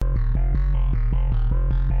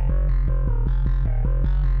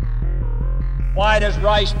Why does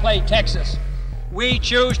Rice play Texas? We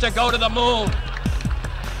choose to go to the moon.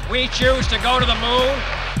 We choose to go to the moon.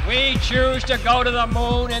 We choose to go to the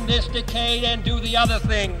moon in this decade and do the other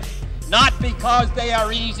things, not because they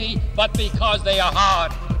are easy, but because they are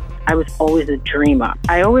hard. I was always a dreamer.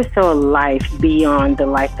 I always saw a life beyond the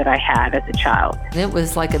life that I had as a child. It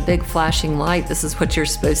was like a big flashing light. This is what you're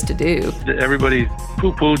supposed to do. Everybody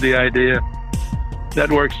poo-pooed the idea.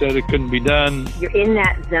 Network said it couldn't be done. You're in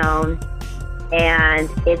that zone, and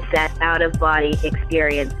it's that out-of-body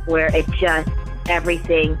experience where it just,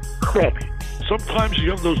 everything clicks. Sometimes you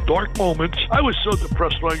have those dark moments. I was so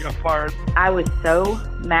depressed when I got fired. I was so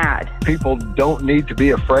mad. People don't need to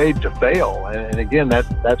be afraid to fail. And again,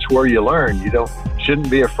 that's where you learn. You shouldn't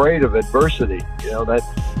be afraid of adversity. You know,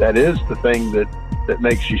 that is the thing that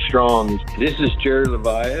makes you strong. This is Jerry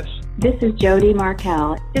Levias. This is Jody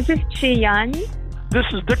Markel. This is Chi Yan. This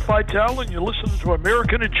is Dick Vitale, and you're listening to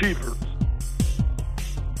American Achievers.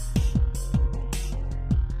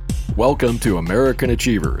 Welcome to American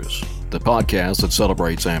Achievers, the podcast that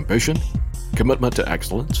celebrates ambition, commitment to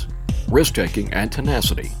excellence, risk-taking, and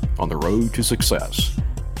tenacity on the road to success.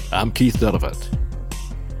 I'm Keith Dedevitt.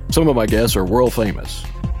 Some of my guests are world famous.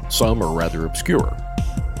 Some are rather obscure.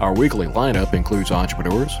 Our weekly lineup includes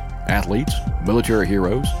entrepreneurs, athletes, military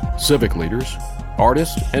heroes, civic leaders,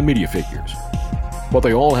 artists, and media figures. What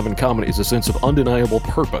they all have in common is a sense of undeniable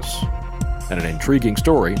purpose and an intriguing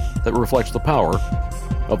story that reflects the power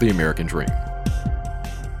of the American dream.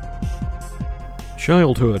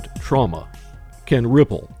 Childhood trauma can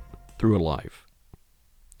ripple through a life.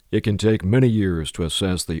 It can take many years to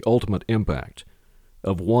assess the ultimate impact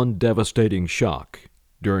of one devastating shock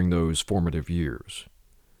during those formative years.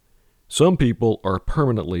 Some people are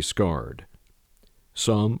permanently scarred.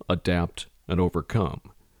 Some adapt and overcome.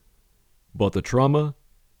 But the trauma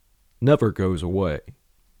never goes away.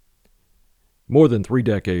 More than 3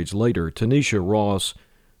 decades later, Tanisha Ross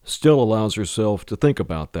still allows herself to think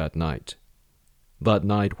about that night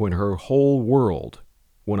when her whole world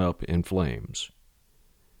went up in flames.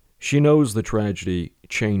 She knows the tragedy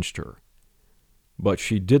changed her, but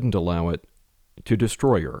she didn't allow it to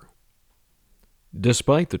destroy her.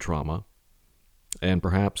 Despite the trauma, and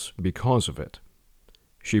perhaps because of it,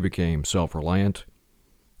 she became self-reliant,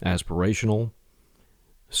 aspirational,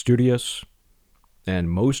 studious, and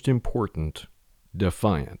most important,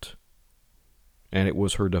 defiant. And it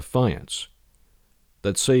was her defiance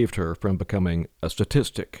that saved her from becoming a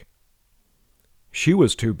statistic. She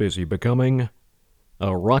was too busy becoming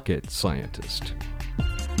a rocket scientist.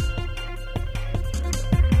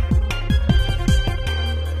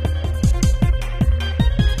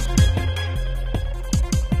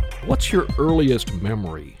 What's your earliest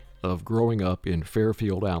memory of growing up in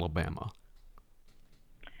Fairfield, Alabama?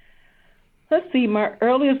 Let's see, my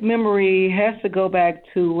earliest memory has to go back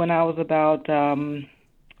to when I was about 7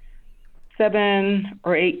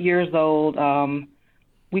 or 8 years old.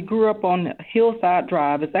 We grew up on Hillside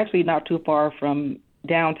Drive. It's actually not too far from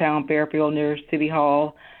downtown Fairfield near City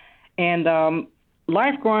Hall. And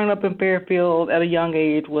life growing up in Fairfield at a young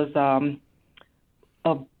age was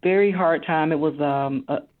a very hard time. It was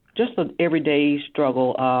just an everyday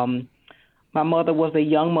struggle. My mother was a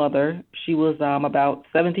young mother. She was about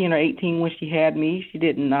 17 or 18 when she had me. She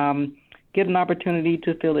didn't get an opportunity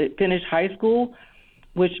to finish high school,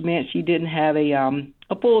 which meant she didn't have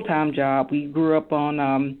a full-time job. We grew up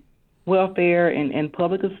on welfare and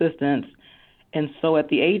public assistance. And so at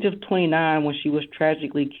the age of 29, when she was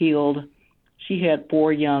tragically killed, she had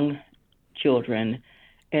 4 young children.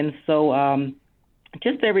 And so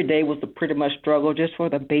just every day was a pretty much struggle just for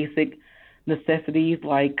the basic necessities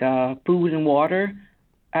like food and water.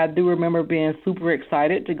 I do remember being super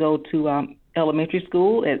excited to go to elementary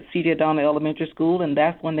school at C.J. Donner Elementary School, and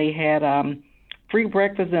that's when they had free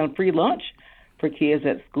breakfast and free lunch for kids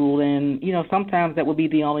at school. And, you know, sometimes that would be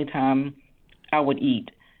the only time I would eat.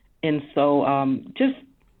 And so just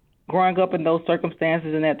growing up in those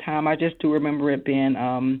circumstances in that time, I just do remember it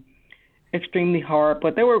being extremely hard.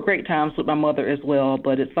 But there were great times with my mother as well,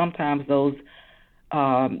 but it's sometimes those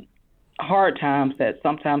hard times that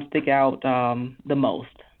sometimes stick out the most.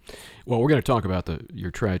 Well, we're going to talk about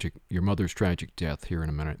your mother's tragic death here in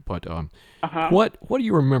a minute. But what do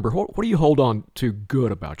you remember? What do you hold on to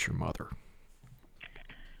good about your mother?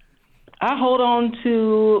 I hold on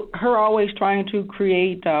to her always trying to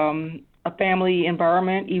create a family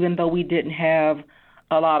environment, even though we didn't have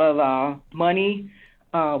a lot of money.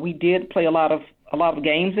 We did play a lot of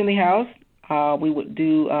games in the house. We would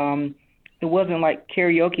do. It wasn't like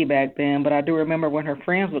karaoke back then, but I do remember when her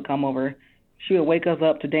friends would come over, she would wake us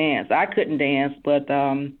up to dance. I couldn't dance, but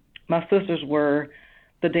my sisters were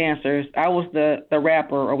the dancers. I was the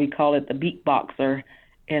rapper, or we call it the beatboxer.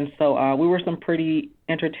 And so we were some pretty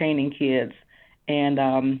entertaining kids. And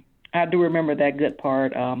I do remember that good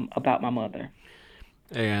part about my mother.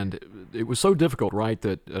 And it was so difficult, right,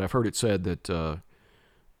 that I've heard it said that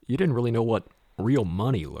you didn't really know what real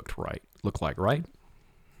money looked like, right?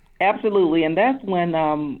 Absolutely. And that's when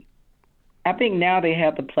I think now they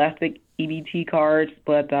have the plastic EBT cards,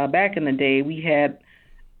 but back in the day we had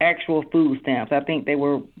actual food stamps. I think they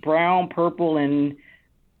were brown, purple, and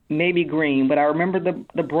maybe green, but I remember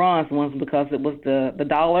the bronze ones because it was the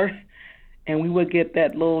dollar, and we would get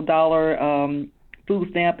that little dollar food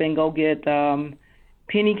stamp and go get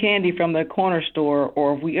penny candy from the corner store,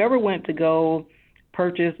 or if we ever went to go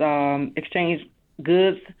purchase exchange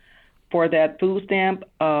goods for that food stamp,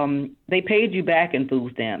 they paid you back in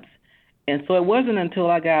food stamps. And so it wasn't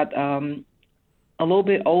until I got a little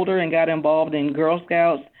bit older and got involved in Girl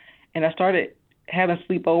Scouts, and I started having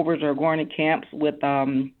sleepovers or going to camps with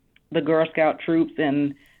the Girl Scout troops,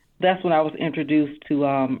 and that's when I was introduced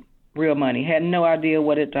to real money. Had no idea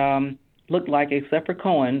what it looked like except for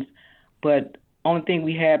coins, but only thing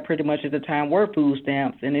we had pretty much at the time were food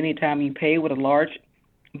stamps, and anytime you pay with a large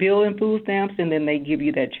bill in food stamps, and then they give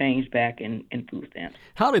you that change back in food stamps.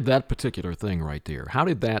 How did that particular thing right there, how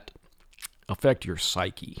did that affect your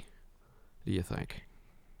psyche, do you think?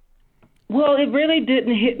 Well, it really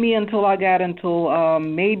didn't hit me until I got into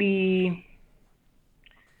maybe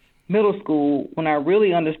middle school, when I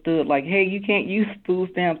really understood, like, hey, you can't use food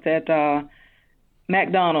stamps at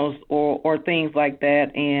McDonald's or things like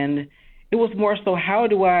that. And it was more so, how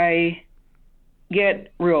do I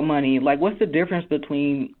get real money? Like, what's the difference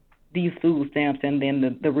between these food stamps and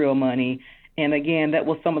then the real money? And again, that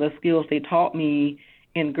was some of the skills they taught me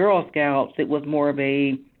in Girl Scouts. It was more of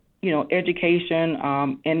a, education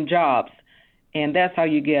and jobs. And that's how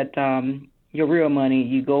you get your real money.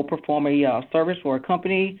 You go perform a service for a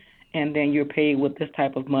company, and then you're paid with this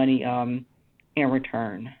type of money in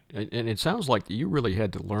return. And it sounds like you really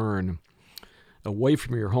had to learn away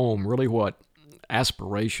from your home really what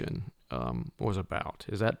aspiration was about.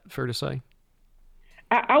 Is that fair to say?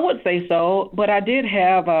 I would say so, but I did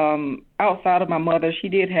have, outside of my mother, she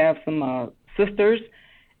did have some sisters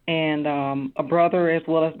and a brother, as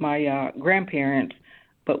well as my grandparents.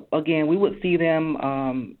 But again, we would see them,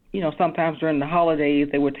 sometimes during the holidays,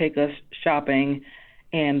 they would take us shopping.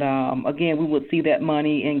 And again, we would see that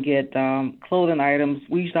money and get clothing items.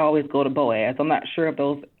 We used to always go to Boaz. I'm not sure if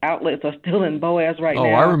those outlets are still in Boaz right now.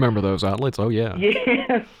 Oh, I remember those outlets. Oh, yeah.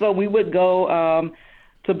 Yeah. So we would go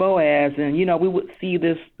to Boaz, and, we would see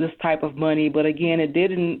this type of money. But again, it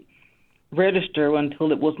didn't register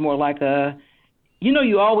until it was more like a,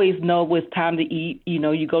 you always know it's time to eat.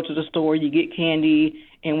 You go to the store, you get candy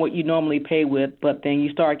and what you normally pay with. But then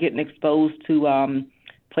you start getting exposed to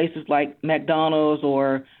places like McDonald's,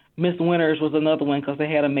 or Miss Winters was another one because they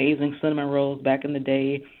had amazing cinnamon rolls back in the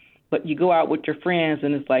day. But you go out with your friends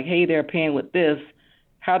and it's like, hey, they're paying with this.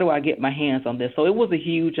 How do I get my hands on this? So it was a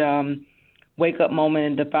huge wake-up moment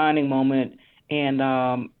and defining moment. And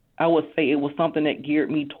I would say it was something that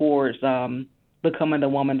geared me towards becoming the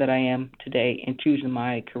woman that I am today and choosing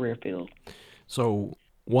my career field. So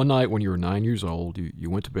one night when you were 9 years old, you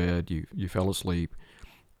went to bed, you fell asleep,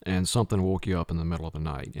 and something woke you up in the middle of the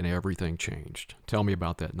night, and everything changed. Tell me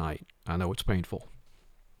about that night. I know it's painful.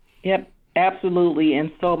 Yep, absolutely.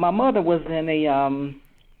 And so my mother was in a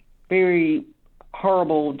very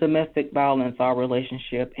horrible domestic violence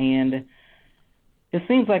relationship, and it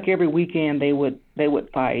seems like every weekend they would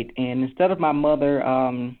fight. And instead of my mother,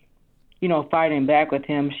 fighting back with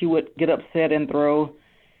him, she would get upset and throw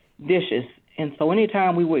dishes. And so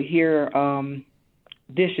anytime we would hear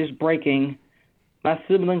dishes breaking, my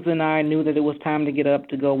siblings and I knew that it was time to get up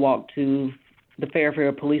to go walk to the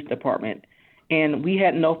Fairfield Police Department. And we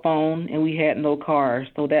had no phone and we had no car.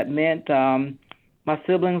 So that meant my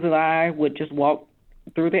siblings and I would just walk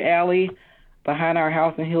through the alley behind our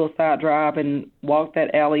house in Hillside Drive and walk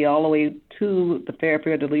that alley all the way to the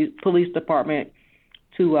Fairfield Police Department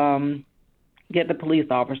to get the police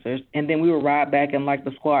officers. And then we would ride back in like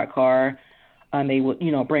the squad car, and they would,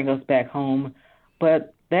 bring us back home.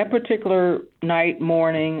 But that particular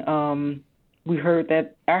morning, I heard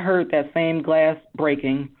that same glass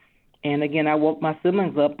breaking. And again, I woke my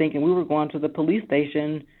siblings up thinking we were going to the police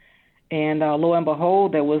station. And lo and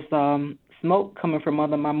behold, there was smoke coming from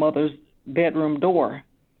under my mother's bedroom door.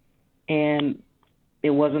 And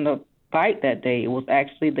it wasn't a fight that day. It was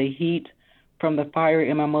actually the heat from the fire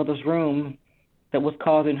in my mother's room that was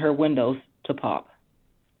causing her windows to pop.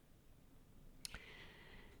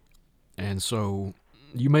 And so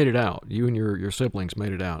you made it out. You and your siblings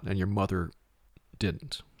made it out, and your mother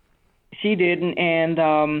didn't. She didn't,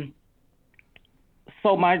 and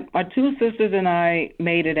so my two sisters and I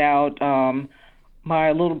made it out.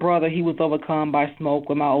 My little brother, he was overcome by smoke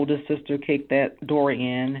when my oldest sister kicked that door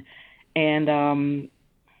in, and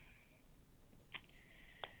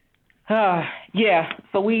yeah,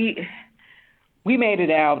 so we made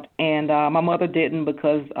it out, and my mother didn't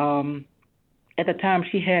because at the time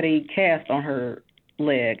she had a cast on her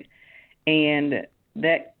leg, and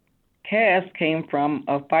that cast came from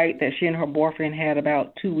a fight that she and her boyfriend had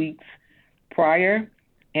about 2 weeks prior,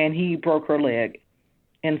 and he broke her leg.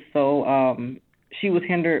 And so she was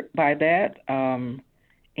hindered by that,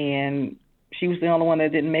 and she was the only one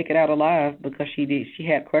that didn't make it out alive because she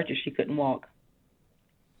had crutches, she couldn't walk.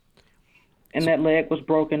 And that leg was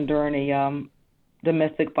broken during a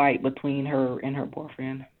domestic fight between her and her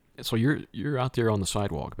boyfriend. So you're out there on the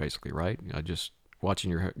sidewalk, basically, right? Just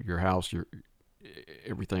watching your house,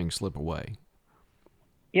 everything slip away.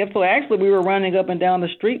 Yep. So actually, we were running up and down the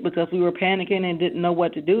street because we were panicking and didn't know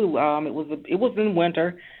what to do. It was in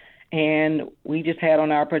winter, and we just had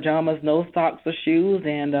on our pajamas, no socks or shoes,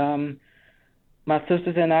 and my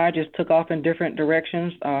sisters and I just took off in different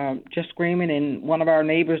directions, just screaming. And one of our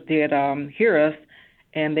neighbors did hear us,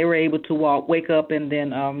 and they were able to wake up and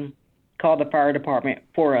then call the fire department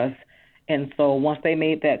for us. And so once they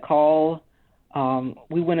made that call,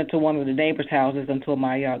 we went into one of the neighbors' houses until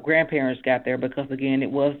my grandparents got there because, again,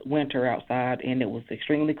 it was winter outside and it was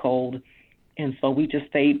extremely cold. And so we just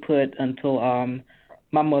stayed put until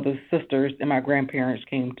my mother's sisters and my grandparents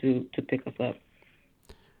came to pick us up.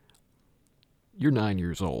 You're 9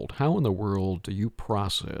 years old. How in the world do you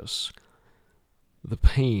process the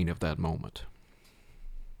pain of that moment?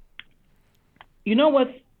 You know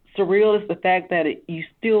what's surreal is the fact that you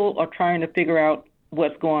still are trying to figure out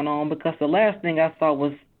what's going on, because the last thing I saw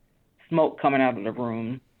was smoke coming out of the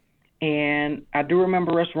room. And I do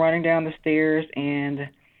remember us running down the stairs, and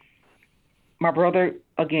my brother,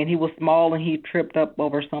 again, he was small and he tripped up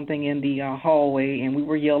over something in the hallway, and we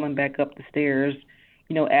were yelling back up the stairs,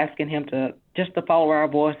 asking him to follow our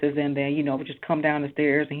voices and then, just come down the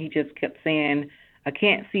stairs. And he just kept saying, I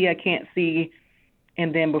can't see.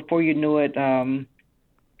 And then before you knew it,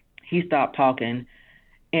 he stopped talking.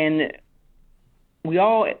 And we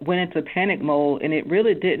all went into panic mode, and it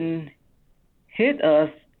really didn't hit us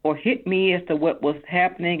or hit me as to what was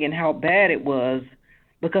happening and how bad it was,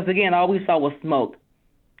 because, again, all we saw was smoke.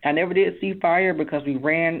 I never did see fire because we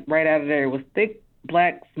ran right out of there. It was thick,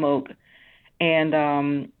 black smoke.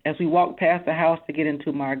 And as we walked past the house to get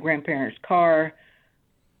into my grandparents' car,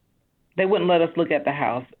 they wouldn't let us look at the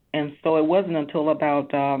house. And so it wasn't until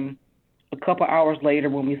about a couple hours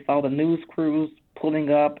later when we saw the news crews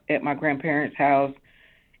pulling up at my grandparents' house,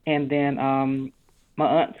 and then my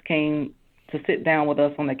aunts came to sit down with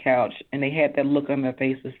us on the couch, and they had that look on their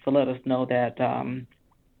faces to let us know that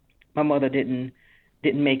my mother didn't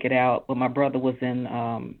make it out, but my brother was in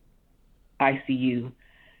ICU.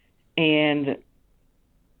 And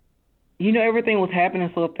everything was happening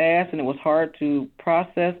so fast, and it was hard to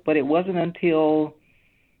process, but it wasn't until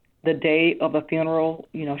the day of the funeral.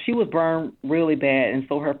 She was burned really bad, and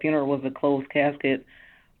so her funeral was a closed casket.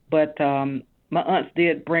 But my aunts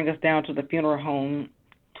did bring us down to the funeral home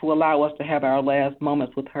to allow us to have our last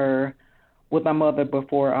moments with my mother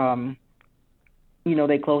before,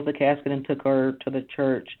 they closed the casket and took her to the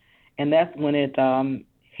church. And that's when it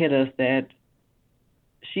hit us that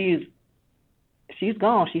she's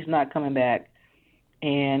gone. She's not coming back.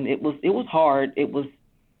 And it was hard. It was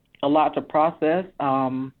a lot to process.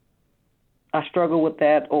 I struggled with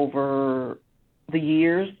that over the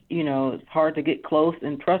years. It's hard to get close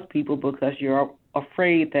and trust people because you're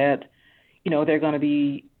afraid that, they're going to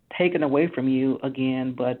be taken away from you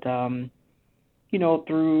again. But,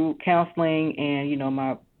 through counseling and,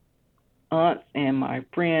 my aunts and my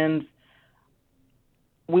friends,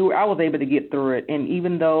 I was able to get through it. And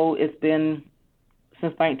even though it's been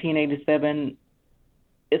since 1987,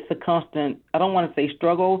 it's a constant, I don't want to say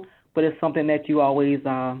struggle, but it's something that you always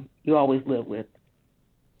live with.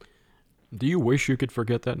 Do you wish you could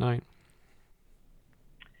forget that night?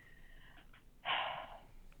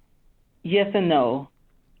 Yes and no.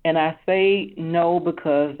 And I say no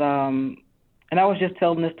because, and I was just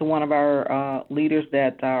telling this to one of our leaders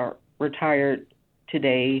that are retired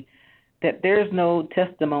today, that there's no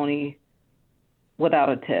testimony without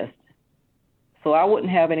a test. So I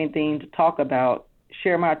wouldn't have anything to talk about,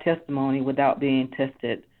 share my testimony without being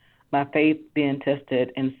tested, my faith being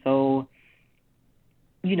tested. And so,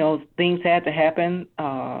 things had to happen.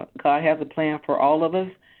 God has a plan for all of us.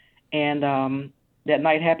 And that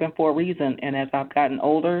night happened for a reason. And as I've gotten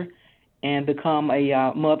older and become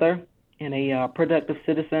a mother and a productive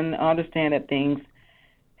citizen. I understand that things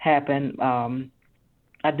happen.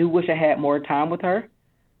 I do wish I had more time with her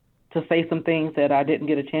to say some things that I didn't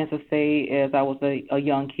get a chance to say as I was a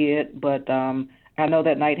young kid, but I know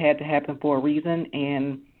that night had to happen for a reason,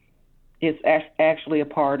 and it's actually a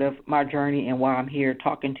part of my journey and why I'm here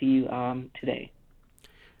talking to you today.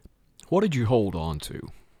 What did you hold on to?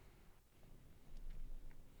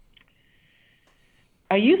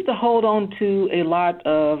 I used to hold on to a lot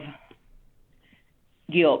of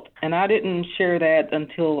guilt, and I didn't share that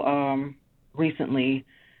until recently.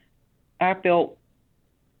 I felt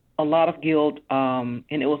a lot of guilt, and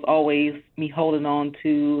it was always me holding on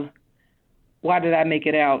to, why did I make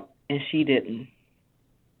it out and she didn't?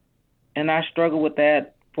 And I struggled with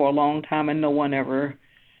that for a long time, and no one ever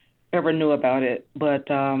knew about it. But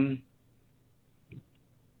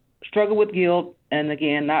struggle with guilt, and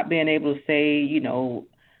again, not being able to say,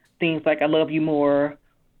 things like I love you more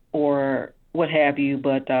or what have you.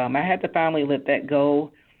 But I had to finally let that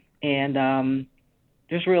go and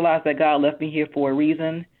just realize that God left me here for a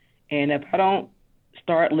reason. And if I don't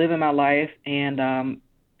start living my life and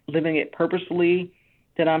living it purposefully,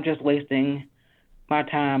 then I'm just wasting my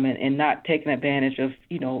time and not taking advantage of,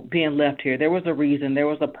 being left here. There was a reason, there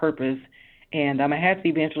was a purpose, and I had to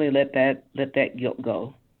eventually let that guilt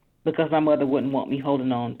go, because my mother wouldn't want me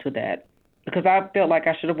holding on to that. Because I felt like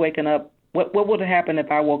I should have woken up. What would have happened if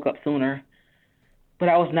I woke up sooner? But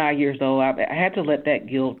I was 9 years old. I had to let that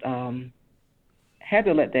guilt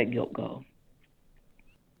go.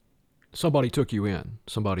 Somebody took you in,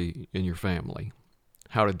 somebody in your family.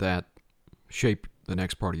 How did that shape the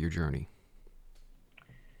next part of your journey?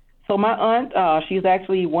 So my aunt, she's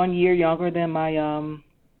actually 1 year younger than my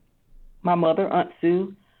mother, Aunt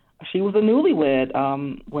Sue. She was a newlywed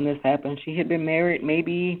when this happened. She had been married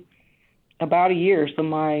maybe about a year. So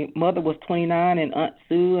my mother was 29, and Aunt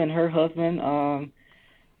Sue and her husband,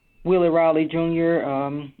 Willie Riley Jr.,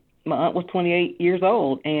 my aunt was 28 years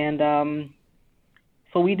old. And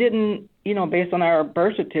so we didn't, based on our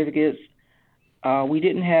birth certificates, we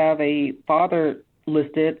didn't have a father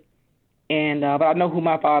listed. And but I know who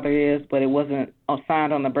my father is, but it wasn't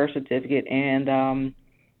signed on the birth certificate. And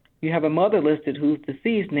you have a mother listed who's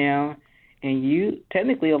deceased now, and you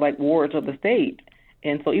technically are like wards of the state.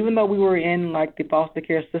 And so even though we were in like the foster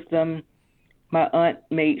care system, my aunt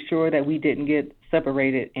made sure that we didn't get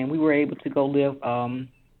separated, and we were able to go live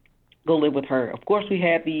with her. Of course, we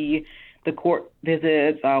had the court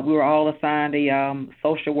visits. We were all assigned a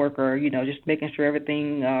social worker, just making sure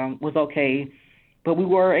everything was okay. But we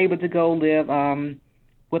were able to go live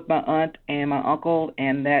with my aunt and my uncle,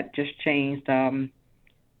 and that just changed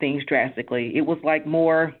things drastically. It was like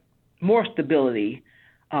more stability.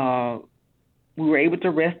 We were able to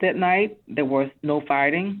rest at night. There was no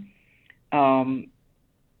fighting,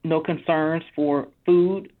 no concerns for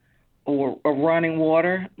food or running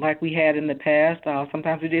water like we had in the past.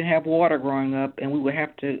 Sometimes we didn't have water growing up, and we would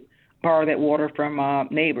have to borrow that water from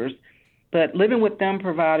neighbors. But living with them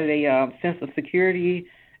provided a sense of security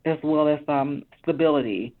as well as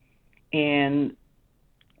stability and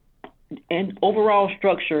overall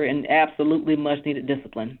structure and absolutely much needed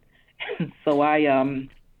discipline. So I am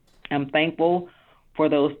thankful for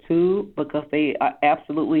those two, because they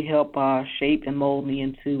absolutely help shape and mold me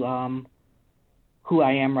into who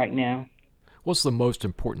I am right now. What's the most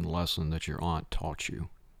important lesson that your aunt taught you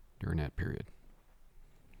during that period?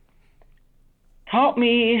 Taught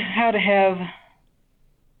me how to have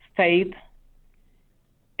faith,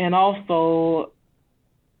 and also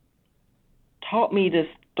taught me to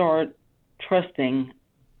start trusting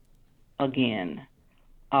again.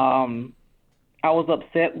 I was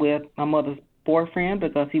upset with my mother's boyfriend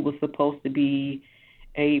because he was supposed to be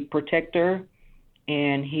a protector,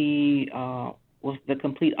 and he was the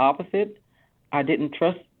complete opposite. I didn't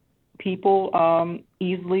trust people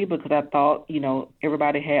easily because I thought,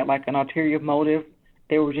 everybody had like an ulterior motive.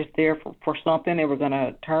 They were just there for something. They were going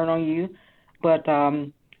to turn on you. But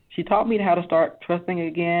she taught me how to start trusting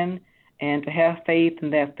again and to have faith,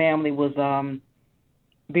 and that family was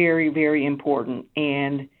very, very important.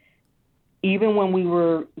 And even when we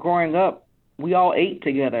were growing up, we all ate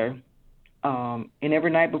together. And every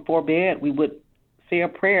night before bed, we would say a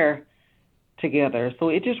prayer together. So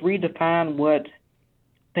it just redefined what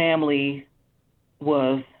family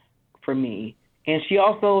was for me. And she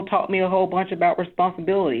also taught me a whole bunch about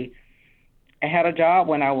responsibility. I had a job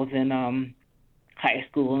when I was in high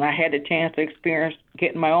school, and I had the chance to experience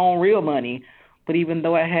getting my own real money. But even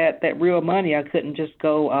though I had that real money, I couldn't just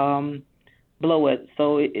go blow it.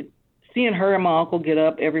 So seeing her and my uncle get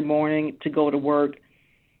up every morning to go to work,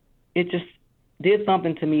 it just did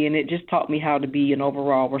something to me, and it just taught me how to be an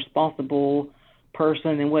overall responsible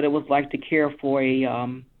person and what it was like to care for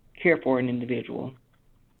an individual.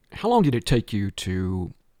 How long did it take you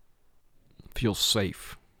to feel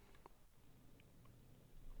safe?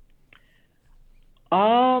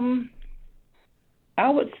 I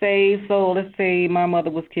would say, so let's say my mother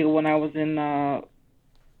was killed when I was in 4th,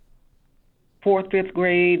 5th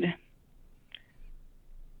grade.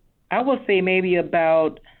 I would say maybe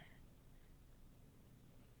about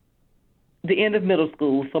the end of middle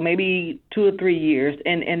school, so maybe 2 or 3 years.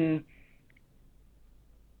 And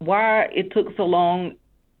why it took so long,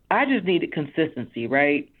 I just needed consistency,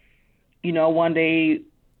 right? You know, one day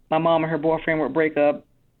my mom and her boyfriend would break up,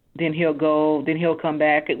 then he'll go, then he'll come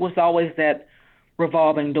back. It was always that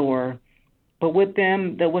revolving door. But with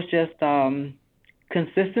them, there was just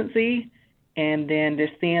consistency, and then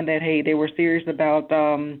just seeing that, hey, they were serious about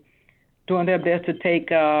doing their best to take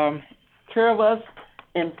care of us.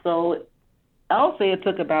 And so I'll say it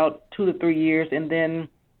took about 2 to 3 years, and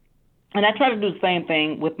I try to do the same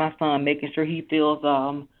thing with my son, making sure he feels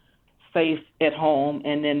safe at home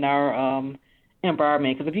and in our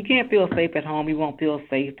environment. Because if you can't feel safe at home, you won't feel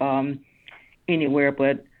safe anywhere.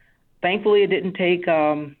 But thankfully, it didn't take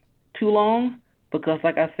too long because,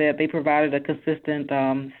 like I said, they provided a consistent,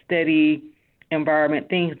 steady environment.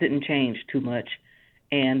 Things didn't change too much.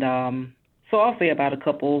 And so I'll say about a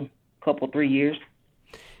couple, 3 years.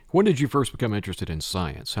 When did you first become interested in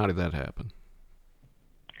science? How did that happen?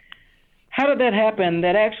 How did that happen?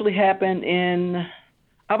 That actually happened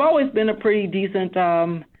I've always been a pretty decent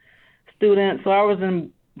student. So I was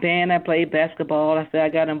in band. I played basketball. I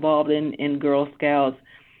got involved in Girl Scouts.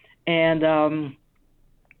 And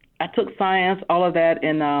I took science, all of that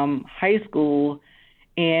in high school.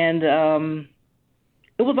 And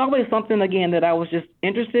it was always something, again, that I was just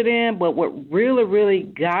interested in. But what really, really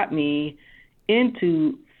got me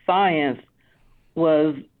into science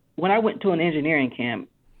was when I went to an engineering camp.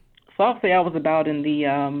 So I'll say I was about in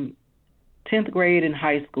the 10th grade in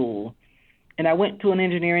high school. And I went to an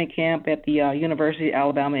engineering camp at the University of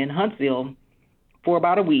Alabama in Huntsville for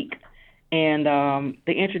about a week. And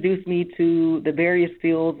they introduced me to the various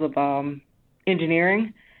fields of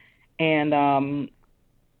engineering. And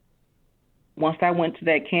once I went to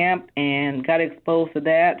that camp and got exposed to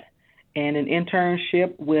that and an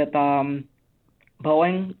internship with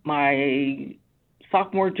Boeing my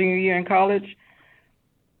sophomore, junior year in college,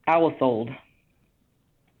 I was sold.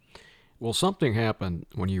 Well, something happened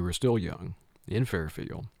when you were still young in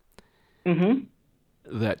Fairfield. Mm-hmm.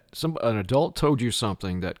 That an adult told you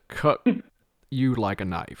something that cut you like a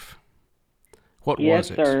knife. What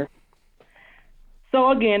was it? Yes, sir. So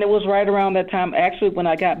again, it was right around that time, actually, when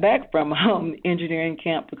I got back from engineering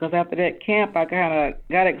camp, because after that camp, I kind of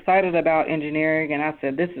got excited about engineering, and I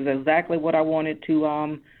said, this is exactly what I wanted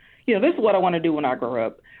to, this is what I want to do when I grow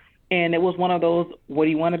up. And it was one of those, what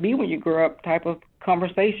do you want to be when you grow up type of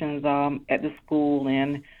conversations at the school.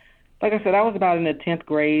 And like I said, I was about in the 10th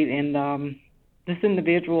grade, and this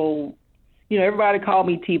individual, everybody called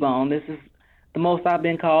me T-Bone. This is the most I've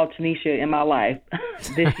been called Tanisha in my life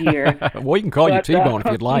this year. Well, you can call you T-Bone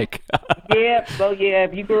if you'd like.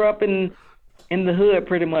 If you grew up in the hood,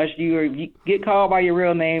 pretty much, you get called by your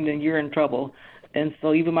real name, then you're in trouble. And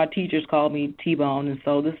so even my teachers called me T-Bone. And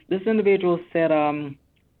so this individual said,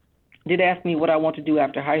 did ask me what I want to do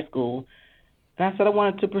after high school. And I said I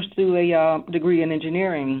wanted to pursue a degree in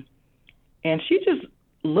engineering. And she just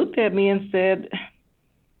looked at me and said,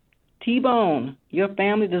 T-Bone, your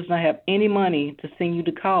family does not have any money to send you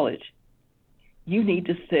to college. You need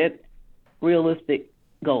to set realistic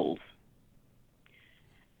goals.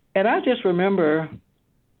 And I just remember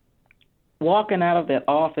walking out of that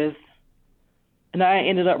office, and I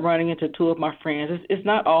ended up running into two of my friends. It's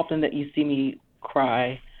not often that you see me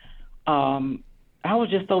cry. I was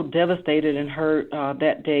just so devastated and hurt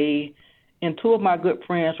that day. And two of my good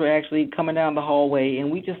friends were actually coming down the hallway,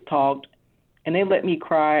 and we just talked. And they let me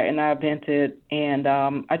cry, and I vented. And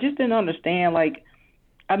I just didn't understand. Like,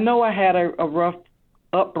 I know I had a rough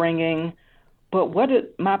upbringing, but what did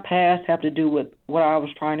my past have to do with what I was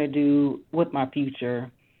trying to do with my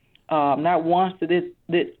future? Not once did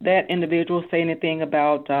that individual say anything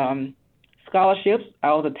about scholarships.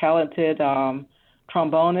 I was a talented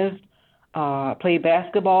trombonist, played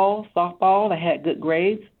basketball, softball. I had good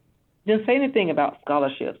grades. Didn't say anything about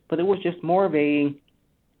scholarships, but it was just more of a,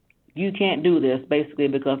 you can't do this, basically,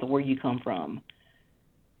 because of where you come from.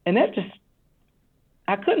 And that just,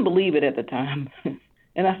 I couldn't believe it at the time.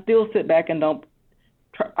 And I still sit back and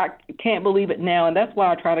I can't believe it now. And that's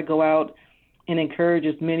why I try to go out and encourage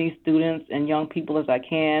as many students and young people as I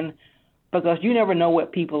can, because you never know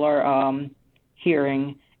what people are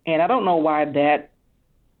hearing. And I don't know why that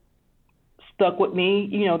stuck with me.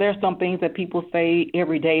 You know, there's some things that people say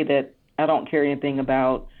every day that I don't care anything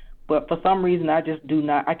about. But for some reason, I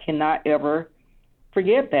cannot ever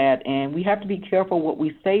forget that. And we have to be careful what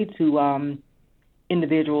we say to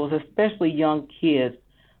individuals, especially young kids,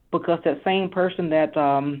 because that same person that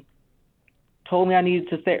told me I needed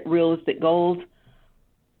to set realistic goals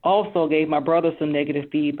also gave my brother some negative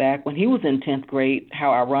feedback when he was in 10th grade.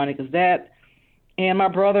 How ironic is that? And my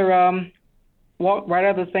brother walked right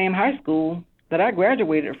out of the same high school that I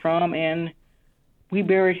graduated from, and we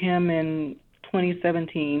buried him in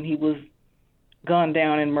 2017. He was gunned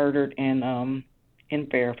down and murdered in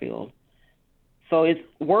Fairfield. So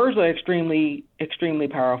words are extremely, extremely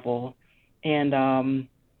powerful. And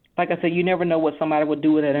like I said, you never know what somebody would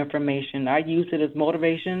do with that information. I use it as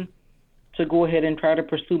motivation to go ahead and try to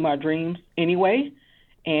pursue my dreams anyway.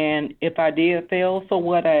 And if I did fail, so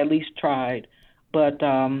what? I at least tried. But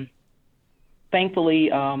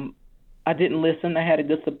thankfully, I didn't listen. I had a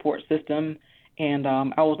good support system, and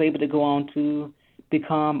I was able to go on to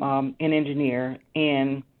become an engineer.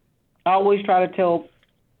 And I always try to tell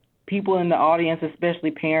people in the audience,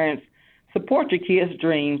 especially parents, support your kids'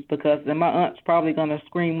 dreams, because and my aunt's probably going to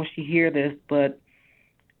scream when she hears this, but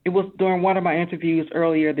it was during one of my interviews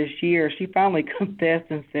earlier this year, she finally confessed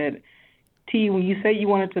and said, T, when you say you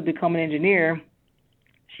wanted to become an engineer,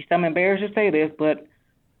 she said, I'm embarrassed to say this, but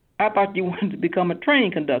I thought you wanted to become a train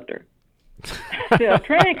conductor. I said, a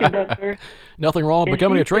train conductor? Nothing wrong with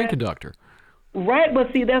becoming a train conductor. Right,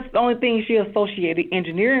 but see, that's the only thing she associated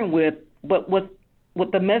engineering with. But what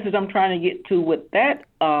the message I'm trying to get to with that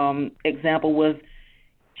example was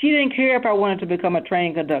she didn't care if I wanted to become a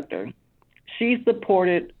train conductor. She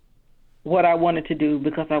supported what I wanted to do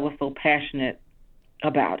because I was so passionate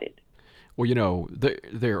about it. Well, you know,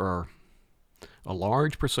 there are a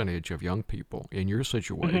large percentage of young people in your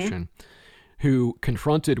situation who,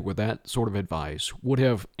 confronted with that sort of advice, would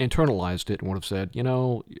have internalized it and would have said, you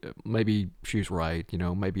know, maybe she's right. You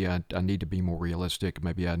know, maybe I need to be more realistic.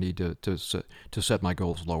 Maybe I need to set my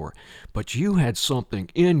goals lower. But you had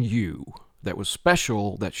something in you that was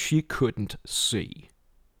special that she couldn't see.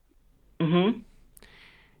 Mm-hmm.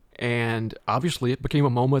 And obviously it became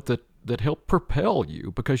a moment that helped propel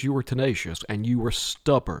you because you were tenacious and you were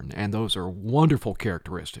stubborn. And those are wonderful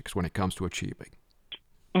characteristics when it comes to achieving.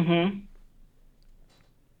 Mm-hmm.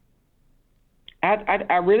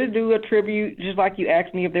 I really do attribute, just like you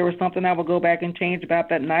asked me if there was something I would go back and change about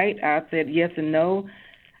that night, I said yes and no.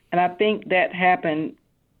 And I think that happened,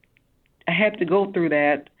 I had to go through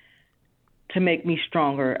that to make me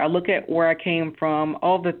stronger. I look at where I came from,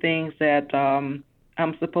 all the things that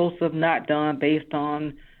I'm supposed to have not done based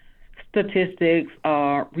on statistics,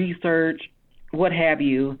 research, what have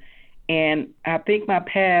you. And I think my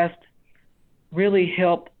past really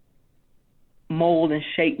helped mold and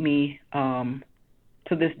shape me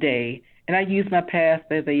to this day. And I use my past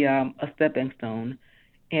as a stepping stone.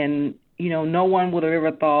 And, you know, no one would have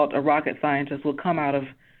ever thought a rocket scientist would come out of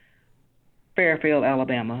Fairfield,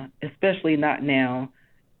 Alabama, especially not now.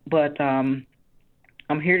 But I'm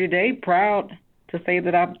here today, proud to say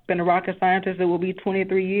that I've been a rocket scientist. It will be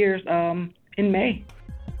 23 years in May.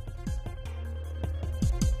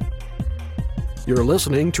 You're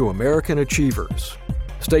listening to American Achievers.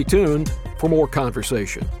 Stay tuned for more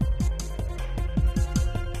conversation.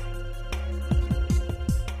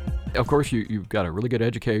 Of course, you've got a really good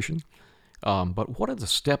education, but what are the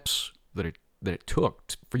steps that it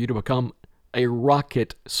took for you to become a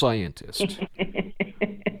rocket scientist?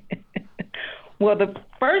 Well, the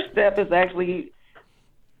first step is actually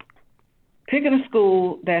picking a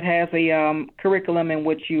school that has a curriculum in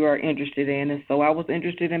which you are interested in. And so I was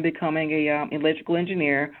interested in becoming a electrical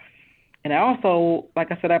engineer. And I also, like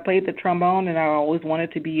I said, I played the trombone, and I always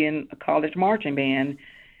wanted to be in a college marching band.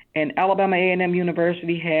 And Alabama A&M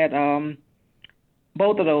University had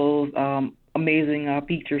both of those amazing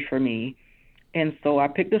features for me. And so I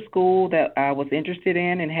picked a school that I was interested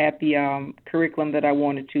in and had the curriculum that I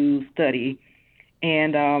wanted to study.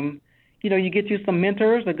 And, you know, you get you some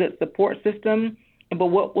mentors, a good support system. But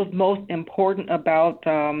what was most important about,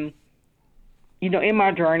 you know, in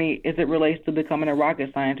my journey as it relates to becoming a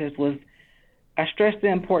rocket scientist was I stressed the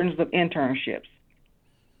importance of internships.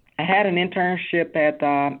 I had an internship at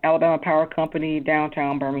Alabama Power Company,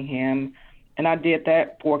 downtown Birmingham, and I did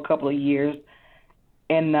that for a couple of years.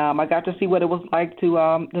 And I got to see what it was like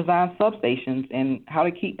to design substations and how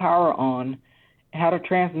to keep power on, how to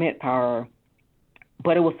transmit power.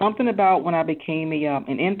 But it was something about when I became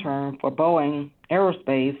an intern for Boeing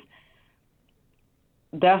Aerospace,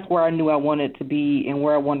 that's where I knew I wanted to be and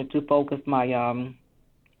where I wanted to focus my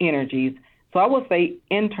energies. So I would say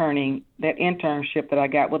interning, that internship that I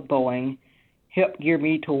got with Boeing, helped gear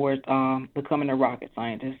me towards becoming a rocket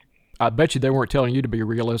scientist. I bet you they weren't telling you to be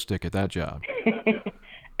realistic at that job.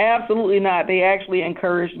 Absolutely not. They actually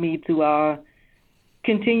encouraged me to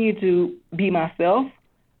continue to be myself.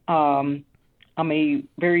 I'm a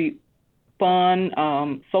very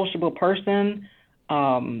fun, sociable person.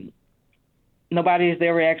 Nobody has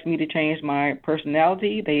ever asked me to change my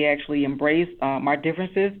personality. They actually embrace my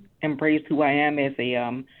differences, embrace who I am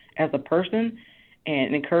as a person,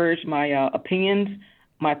 and encourage my opinions,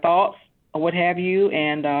 my thoughts, or what have you.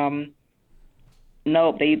 And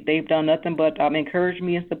no, they've done nothing but encourage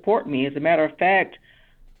me and support me. As a matter of fact,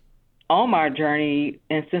 on my journey,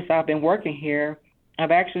 and since I've been working here,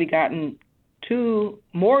 I've actually gotten 2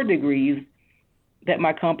 more degrees that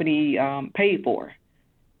my company paid for.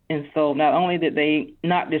 And so not only did they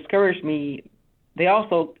not discourage me, they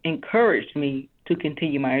also encouraged me to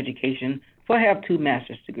continue my education. So I have 2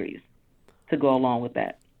 master's degrees to go along with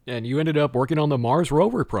that. And you ended up working on the Mars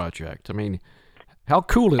rover project. I mean, how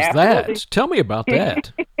cool is Absolutely. that? Tell me about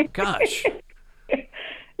that. Gosh. It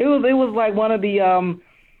was like one of the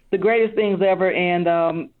greatest things ever.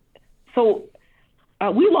 And so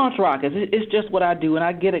we launch rockets. It's just what I do, and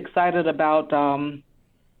I get excited about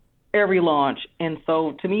every launch. And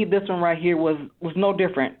so to me, this one right here was no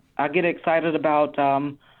different. I get excited about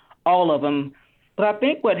all of them. But I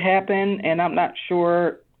think what happened, and I'm not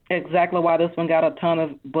sure exactly why this one got a ton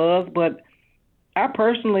of buzz, but I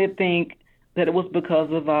personally think that it was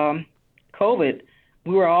because of COVID.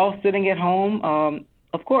 We were all sitting at home.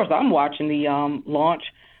 Of course, I'm watching the launch,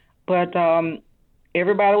 but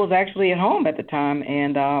everybody was actually at home at the time,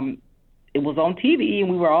 and it was on TV,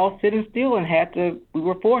 and we were all sitting still and we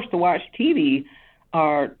were forced to watch TV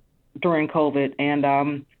during COVID,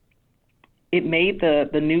 and it made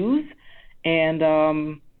the news. And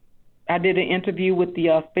I did an interview with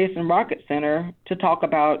the Space and Rocket Center to talk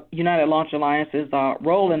about United Launch Alliance's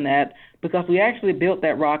role in that, because we actually built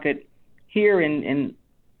that rocket here in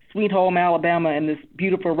Sweet Home, Alabama, in this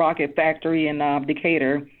beautiful rocket factory in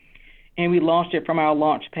Decatur. And we launched it from our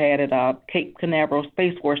launch pad at Cape Canaveral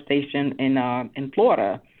Space Force Station in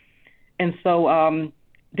Florida. And so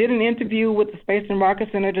did an interview with the Space and Rocket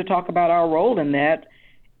Center to talk about our role in that.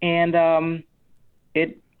 And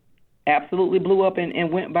it absolutely blew up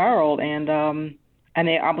and went viral. And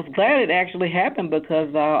I was glad it actually happened because,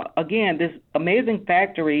 again, this amazing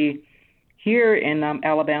factory here in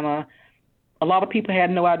Alabama, a lot of people had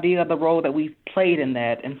no idea of the role that we played in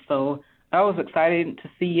that. And so I was excited to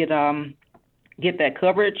see it get that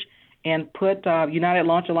coverage and put United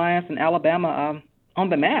Launch Alliance in Alabama on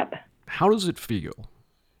the map. How does it feel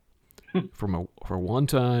for one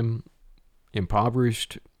time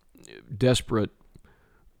impoverished, desperate,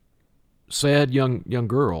 sad young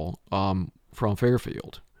girl from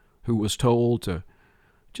Fairfield who was told to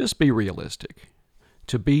just be realistic,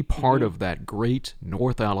 to be part of that great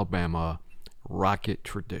North Alabama rocket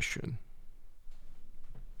tradition?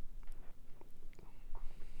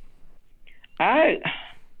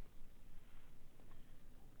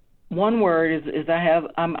 One word is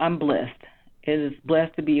I'm blessed. It is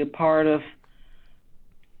blessed to be a part of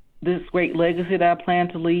this great legacy that I plan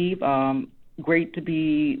to leave. Great to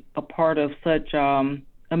be a part of such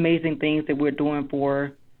amazing things that we're doing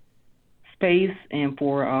for space and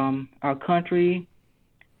for our country.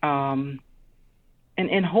 And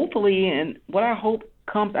hopefully, and what I hope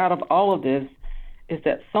comes out of all of this is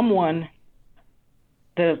that someone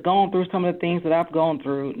that has gone through some of the things that I've gone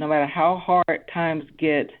through, no matter how hard times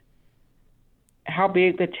get, how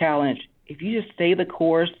big the challenge, if you just stay the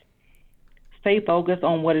course, stay focused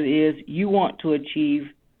on what it is you want to achieve,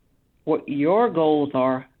 what your goals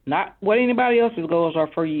are, not what anybody else's goals are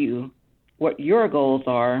for you, what your goals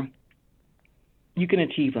are, you can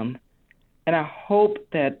achieve them. And I hope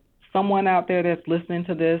that someone out there that's listening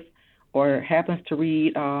to this or happens to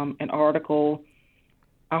read an article,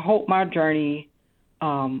 I hope my journey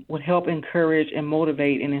would help encourage and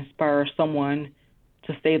motivate and inspire someone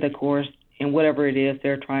to stay the course in whatever it is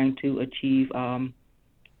they're trying to achieve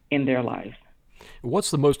in their lives. What's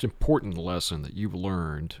the most important lesson that you've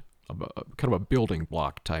learned, about, kind of a building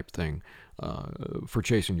block type thing, for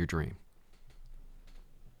chasing your dream?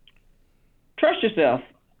 Trust yourself.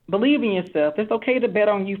 Believe in yourself. It's okay to bet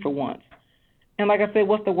on you for once. And like I said,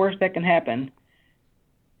 what's the worst that can happen?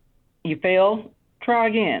 You fail, try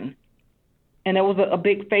again. And it was a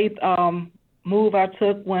big faith move I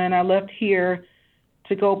took when I left here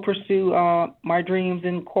to go pursue my dreams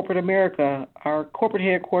in corporate America. Our corporate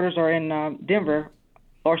headquarters are in Denver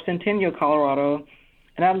or Centennial, Colorado.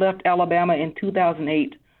 And I left Alabama in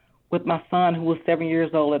 2008 with my son, who was 7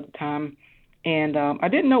 years old at the time. And I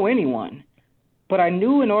didn't know anyone, but I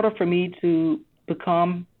knew in order for me to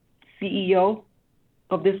become CEO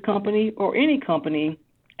of this company or any company,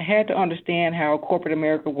 I had to understand how corporate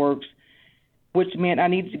America works, which meant I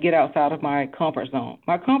needed to get outside of my comfort zone.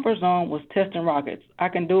 My comfort zone was testing rockets. I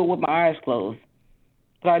can do it with my eyes closed.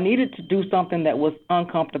 But I needed to do something that was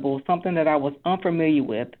uncomfortable, something that I was unfamiliar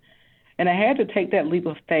with. And I had to take that leap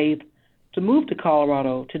of faith to move to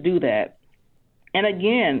Colorado to do that. And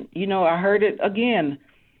again, I heard it again.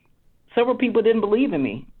 Several people didn't believe in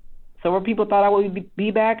me. Several people thought I would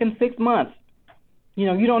be back in 6 months.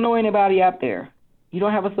 You don't know anybody out there. You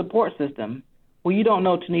don't have a support system. Well, you don't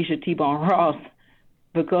know Tanisha T-Bone Ross,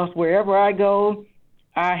 because wherever I go,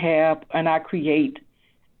 I have and I create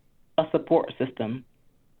a support system.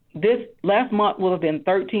 This last month will have been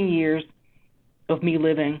 13 years of me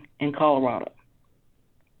living in Colorado.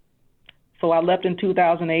 So I left in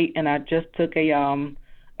 2008, and I just took a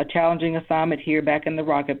challenging assignment here back in the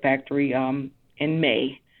Rocket Factory in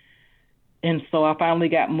May. And so I finally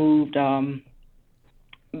got moved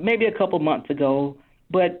maybe a couple months ago.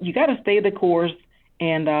 But you got to stay the course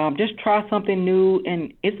and just try something new.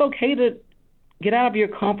 And it's okay to get out of your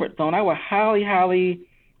comfort zone. I would highly, highly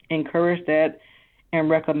encourage that and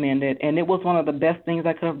recommend it. And it was one of the best things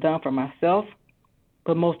I could have done for myself.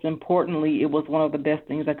 But most importantly, it was one of the best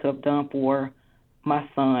things I could have done for my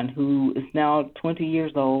son, who is now 20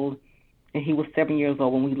 years old, and he was 7 years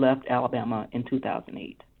old when we left Alabama in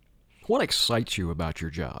 2008. What excites you about your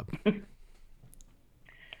job?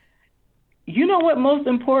 You know what, most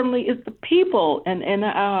importantly, is the people. And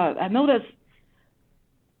I know that's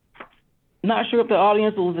not sure if the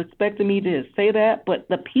audience was expecting me to say that, but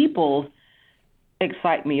the people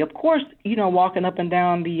excite me. Of course, walking up and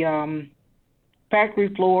down the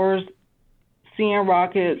factory floors, seeing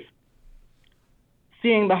rockets,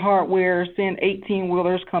 seeing the hardware, seeing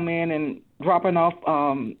 18-wheelers come in and dropping off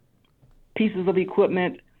pieces of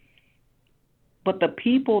equipment. But the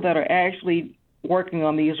people that are actually working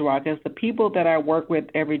on these rockets, the people that I work with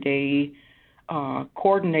every day,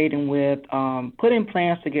 coordinating with, putting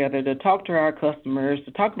plans together to talk to our customers,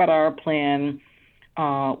 to talk about our plan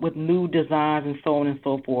with new designs and so on and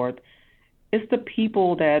so forth. It's the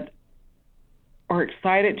people that are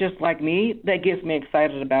excited just like me that gets me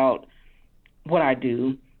excited about what I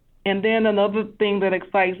do. And then another thing that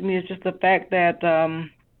excites me is just the fact that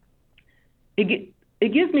it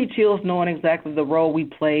gives me chills knowing exactly the role we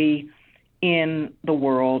play in the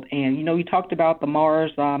world. And, you talked about the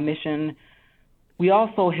Mars mission. We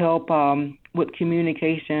also help with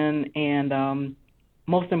communication, and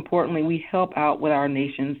most importantly, we help out with our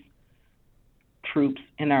nation's troops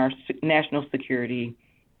and our national security.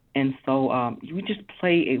 And so we just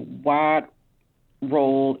play a wide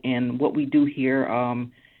role in what we do here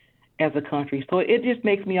as a country. So it just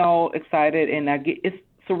makes me all excited, and it's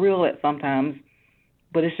surreal at sometimes,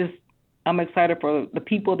 but it's just, I'm excited for the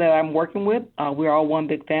people that I'm working with. We're all one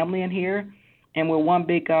big family in here, and we're one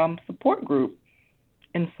big support group.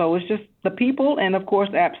 And so it's just the people, and of course,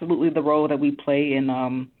 absolutely the role that we play in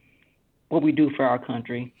what we do for our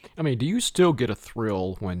country. I mean, do you still get a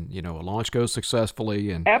thrill when, a launch goes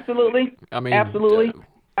successfully? And Absolutely. Absolutely.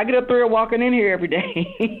 I get a thrill walking in here every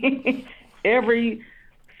day, every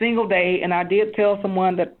single day. And I did tell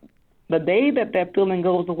someone that the day that feeling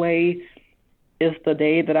goes away is the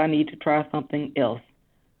day that I need to try something else.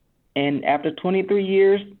 And after 23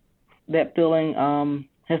 years, that feeling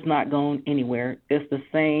has not gone anywhere. It's the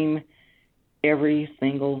same every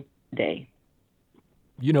single day.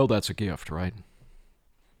 That's a gift, right?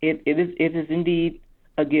 It is indeed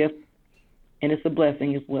a gift, and it's a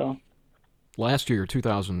blessing as well. Last year,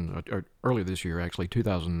 or earlier this year, actually,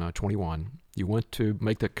 2021, you went to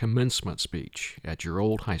make the commencement speech at your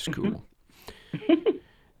old high school.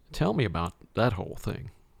 Tell me about that whole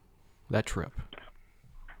thing, that trip.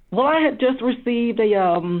 Well, I had just received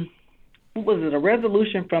a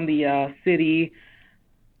resolution from the city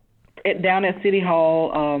down at City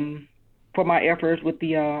Hall for my efforts with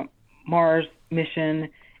the Mars mission,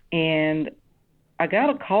 and I got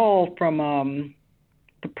a call from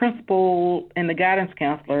the principal and the guidance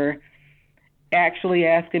counselor actually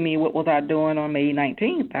asking me what was I doing on May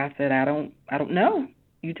 19th. I said, I don't know.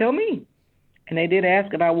 You tell me. And they did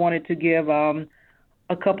ask if I wanted to give a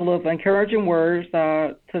couple of encouraging words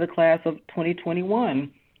to the class of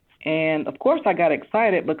 2021. And of course I got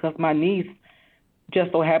excited because my niece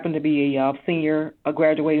just so happened to be a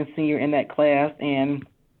graduating senior in that class. And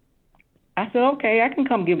I said, okay, I can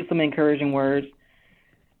come give some encouraging words.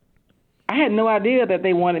 I had no idea that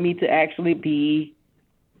they wanted me to actually be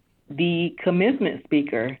the commencement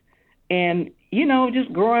speaker. And,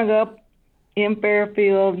 just growing up in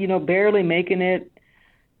Fairfield, barely making it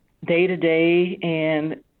day to day,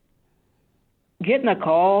 and getting a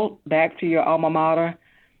call back to your alma mater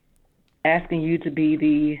asking you to be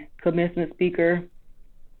the commencement speaker,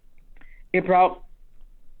 it brought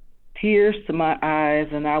tears to my eyes,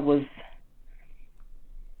 and I was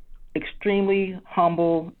extremely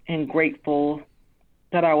humble and grateful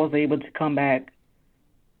that I was able to come back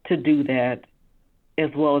to do that, as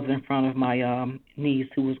well as in front of my niece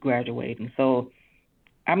who was graduating. So,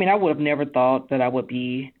 I would have never thought that I would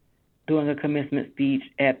be doing a commencement speech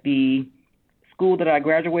at the school that I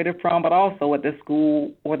graduated from, but also at the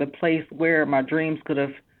school or the place where my dreams could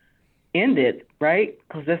have ended, right?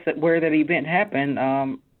 Because that's where that event happened.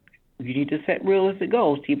 You need to set realistic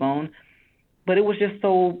goals, T-Bone. But it was just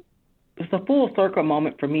it's a full circle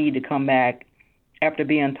moment for me to come back after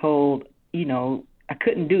being told, I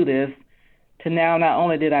couldn't do this, to now not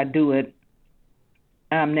only did I do it,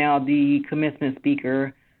 I'm now the commencement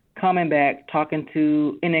speaker, coming back, talking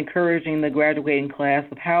to and encouraging the graduating class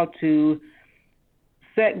of how to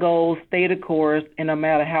set goals, stay the course, and no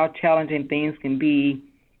matter how challenging things can be,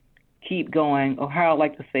 keep going, or how I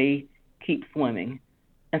like to say, keep swimming.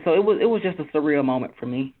 And so it was just a surreal moment for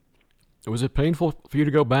me. Was it painful for you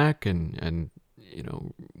to go back and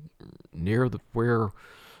near where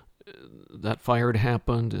that fire had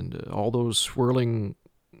happened and all those swirling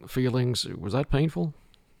feelings? Was that painful?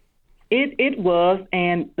 It was,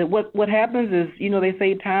 and what happens is, they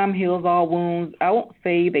say time heals all wounds. I won't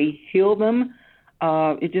say they heal them.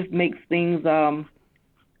 It just makes things a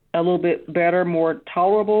little bit better, more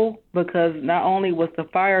tolerable, because not only was the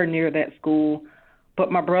fire near that school,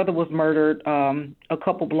 but my brother was murdered a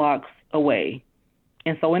couple blocks away.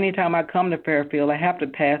 And so anytime I come to Fairfield, I have to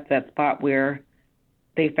pass that spot where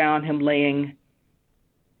they found him laying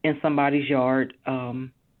in somebody's yard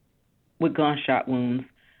with gunshot wounds.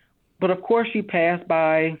 But of course, you pass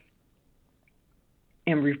by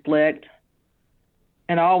and reflect.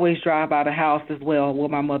 And I always drive by the house as well where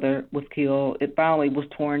my mother was killed. It finally was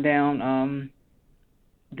torn down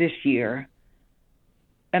this year.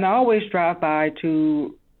 And I always drive by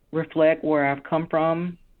to reflect where I've come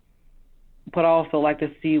from, but also like to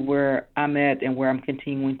see where I'm at and where I'm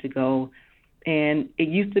continuing to go. And it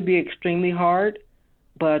used to be extremely hard,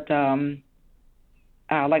 but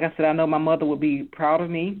like I said, I know my mother would be proud of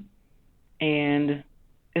me. And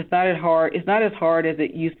it's not as hard as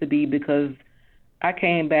it used to be, because I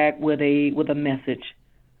came back with a message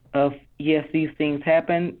of, yes, these things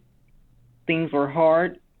happened. Things were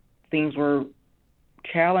hard. Things were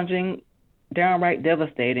challenging, downright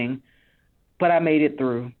devastating, but I made it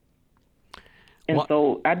through. And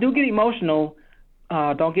so I do get emotional.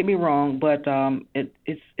 Don't get me wrong, but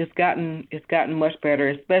it's gotten much better,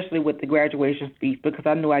 especially with the graduation speech, because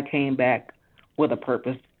I knew I came back with a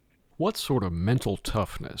purpose. What sort of mental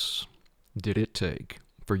toughness did it take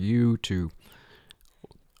for you to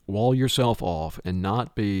wall yourself off and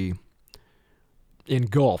not be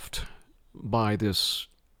engulfed by this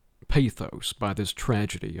pathos, by this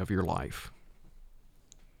tragedy of your life?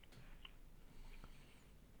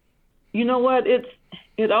 You know what?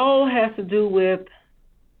 It all has to do with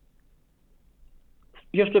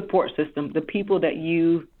your support system, the people that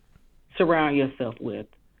you surround yourself with.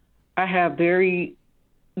 I have very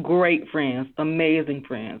great friends, amazing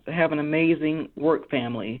friends. I have an amazing work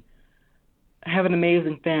family. I have an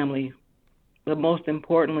amazing family, but most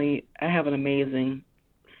importantly, I have an amazing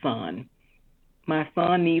son. My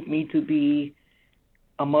son needs me to be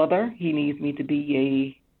a mother. He needs me to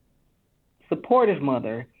be a supportive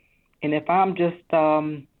mother. And if I'm just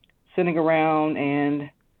sitting around and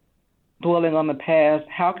dwelling on the past,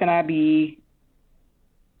 how can I be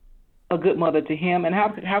a good mother to him? And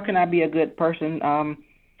how can I be a good person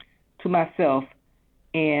to myself?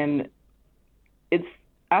 And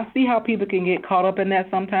I see how people can get caught up in that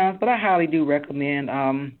sometimes, but I highly do recommend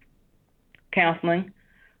counseling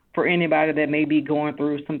for anybody that may be going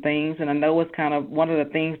through some things. And I know it's kind of one of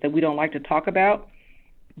the things that we don't like to talk about,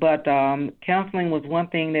 but counseling was one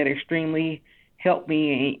thing that extremely helped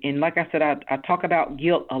me. And like I said, I talk about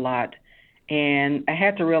guilt a lot, and I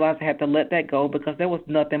had to realize I had to let that go, because there was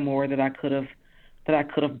nothing more that I could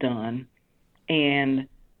have done. And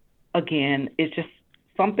again, it's just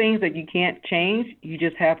some things that you can't change. You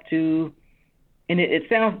just have to, and it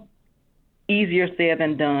sounds easier said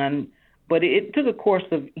than done, but it took a course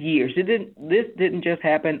of years. This didn't just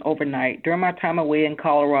happen overnight. During my time away in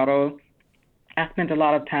Colorado, I spent a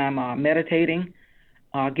lot of time meditating,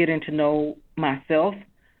 getting to know myself,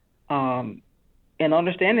 and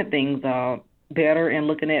understanding things better, and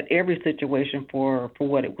looking at every situation for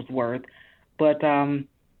what it was worth. But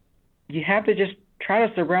you have to just try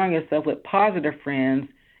to surround yourself with positive friends.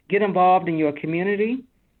 Get involved in your community.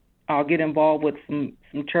 Get involved with some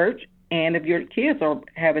church. And if your kids are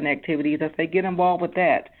having activities, I say get involved with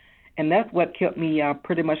that. And that's what kept me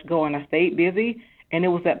pretty much going. I stayed busy, and it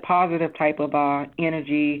was that positive type of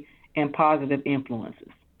energy and positive influences.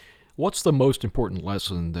 What's the most important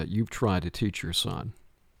lesson that you've tried to teach your son?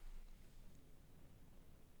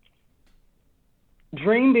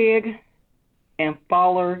 Dream big and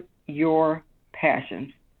follow your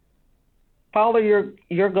passions. Follow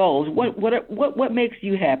your goals. What makes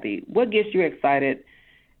you happy? What gets you excited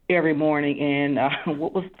every morning? And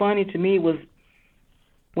what was funny to me was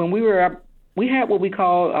when we had what we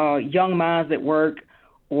call Young Minds at Work,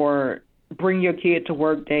 or Bring Your Kid to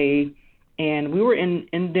Work Day, and we were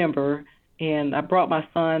in Denver, and I brought my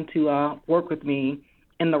son to work with me.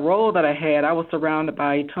 In the role that I had, I was surrounded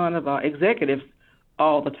by a ton of executives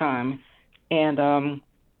all the time, and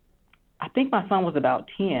I think my son was about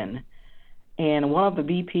 10, and one of the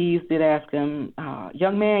VPs did ask him,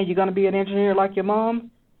 young man, you going to be an engineer like your mom?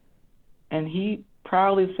 And he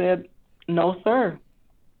proudly said, no, sir.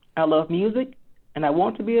 I love music, and I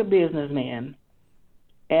want to be a businessman.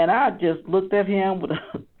 And I just looked at him with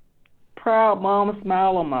a proud mom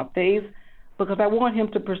smile on my face, because I want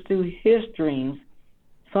him to pursue his dreams,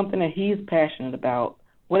 something that he's passionate about.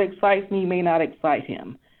 What excites me may not excite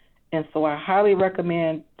him. And so I highly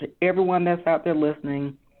recommend to everyone that's out there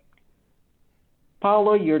listening,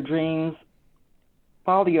 follow your dreams,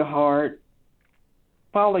 follow your heart,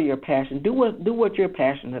 follow your passion. Do what you're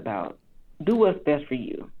passionate about. Do what's best for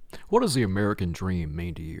you. What does the American dream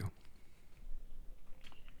mean to you?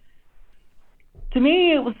 To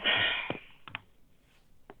me, it was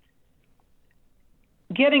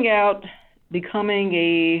getting out, becoming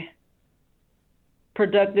a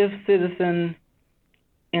productive citizen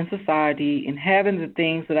in society, and having the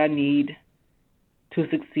things that I need to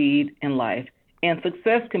succeed in life. And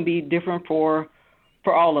success can be different for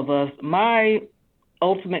all of us. My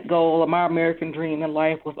ultimate goal, or my American dream in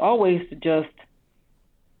life, was always to just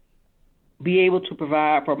be able to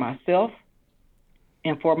provide for myself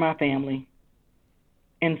and for my family.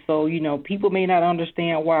 And so, people may not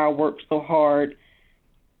understand why I work so hard.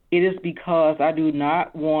 It is because I do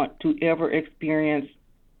not want to ever experience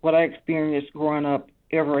what I experienced growing up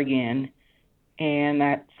ever again. And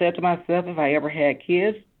I said to myself, if I ever had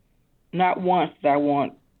kids, not once did I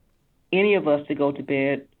want any of us to go to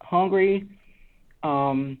bed hungry,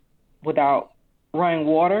 without running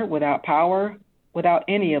water, without power, without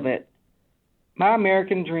any of it. My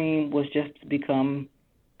American dream was just to become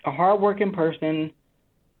a hardworking person,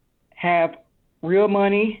 have real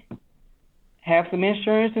money, have some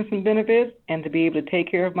insurance and some benefits, and to be able to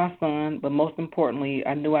take care of my son. But most importantly,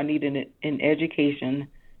 I knew I needed an education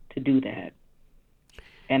to do that.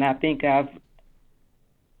 And I think I've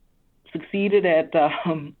succeeded at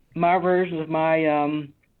my version of my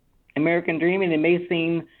American dream, and it may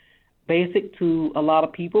seem basic to a lot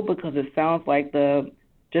of people because it sounds like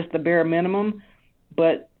just the bare minimum.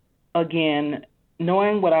 But again,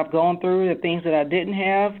 knowing what I've gone through, the things that I didn't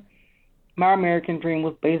have, my American dream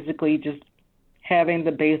was basically just having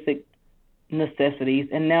the basic necessities.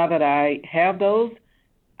 And now that I have those,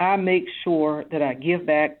 I make sure that I give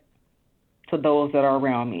back to those that are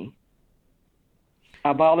around me.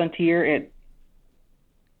 I volunteer at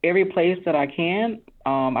every place that I can.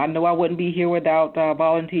 I know I wouldn't be here without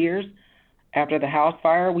volunteers. After the house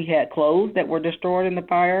fire, we had clothes that were destroyed in the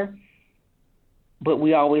fire, but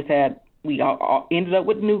we ended up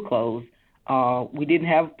with new clothes. We didn't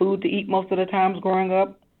have food to eat most of the times growing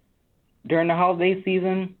up. During the holiday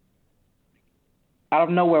season, out of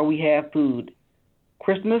nowhere, we had food.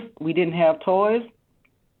 Christmas, we didn't have toys.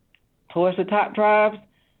 Toys to Tot drives,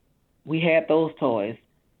 we had those toys.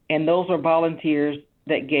 And those are volunteers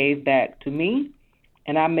that gave back to me.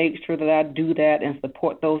 And I make sure that I do that and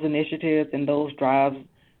support those initiatives and those drives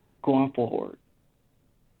going forward.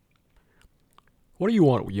 What do you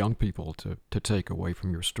want young people to take away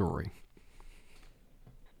from your story?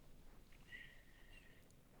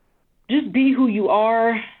 Just be who you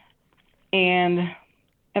are, and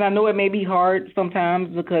I know it may be hard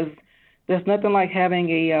sometimes because there's nothing like having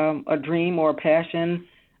a dream or a passion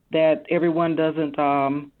that everyone doesn't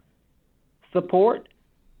support.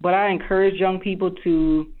 But I encourage young people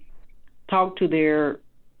to talk to their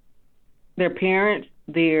parents,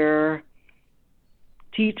 their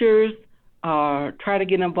teachers, try to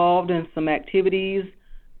get involved in some activities.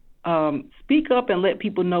 Speak up and let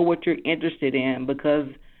people know what you're interested in, because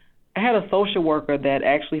I had a social worker that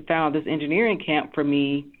actually found this engineering camp for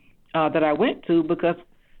me that I went to because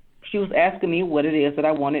she was asking me what it is that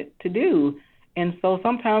I wanted to do. And so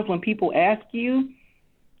sometimes when people ask you,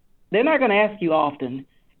 they're not going to ask you often.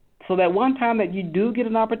 So that one time that you do get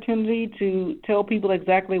an opportunity to tell people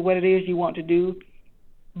exactly what it is you want to do,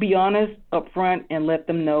 be honest up front and let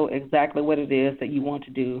them know exactly what it is that you want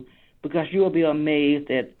to do, because you will be amazed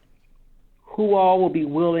at who all will be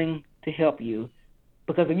willing to help you.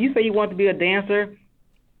 Because if you say you want to be a dancer,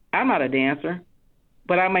 I'm not a dancer,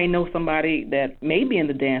 but I may know somebody that may be in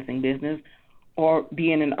the dancing business or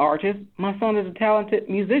being an artist. My son is a talented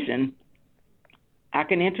musician. I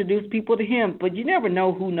can introduce people to him, but you never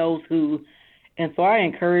know who knows who. And so I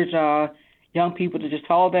encourage young people to just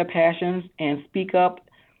follow their passions and speak up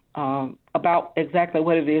about exactly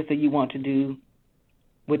what it is that you want to do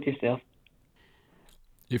with yourself.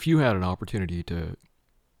 If you had an opportunity to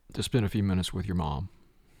spend a few minutes with your mom,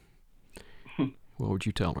 what would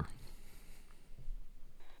you tell her?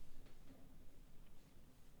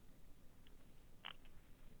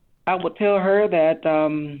 I would tell her that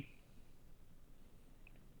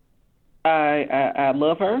I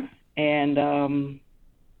love her, and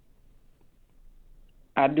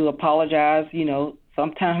I do apologize,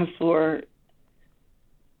 sometimes for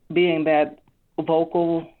being that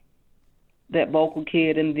vocal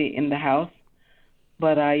kid in the house,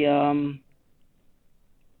 but I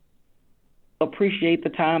appreciate the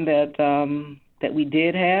time that we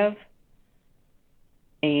did have,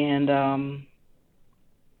 and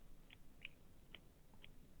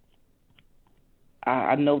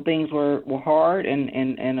I know things were hard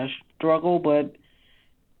and a struggle, but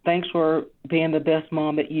thanks for being the best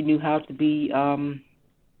mom that you knew how to be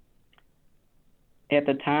at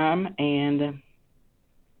the time, and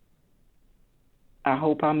I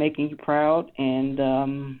hope I'm making you proud,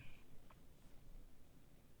 and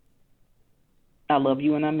I love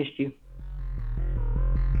you and I miss you.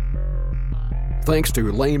 Thanks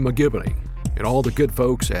to Lane McGivney and all the good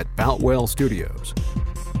folks at Boutwell Studios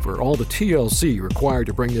for all the TLC required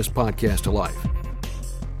to bring this podcast to life,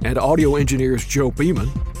 and audio engineers Joe Beeman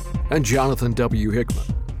and Jonathan W. Hickman.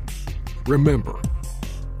 Remember,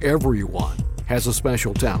 everyone has a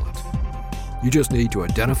special talent. You just need to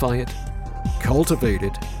identify it, cultivate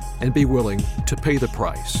it, and be willing to pay the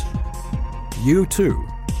price. You too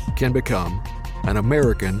can become an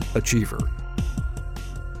American achiever.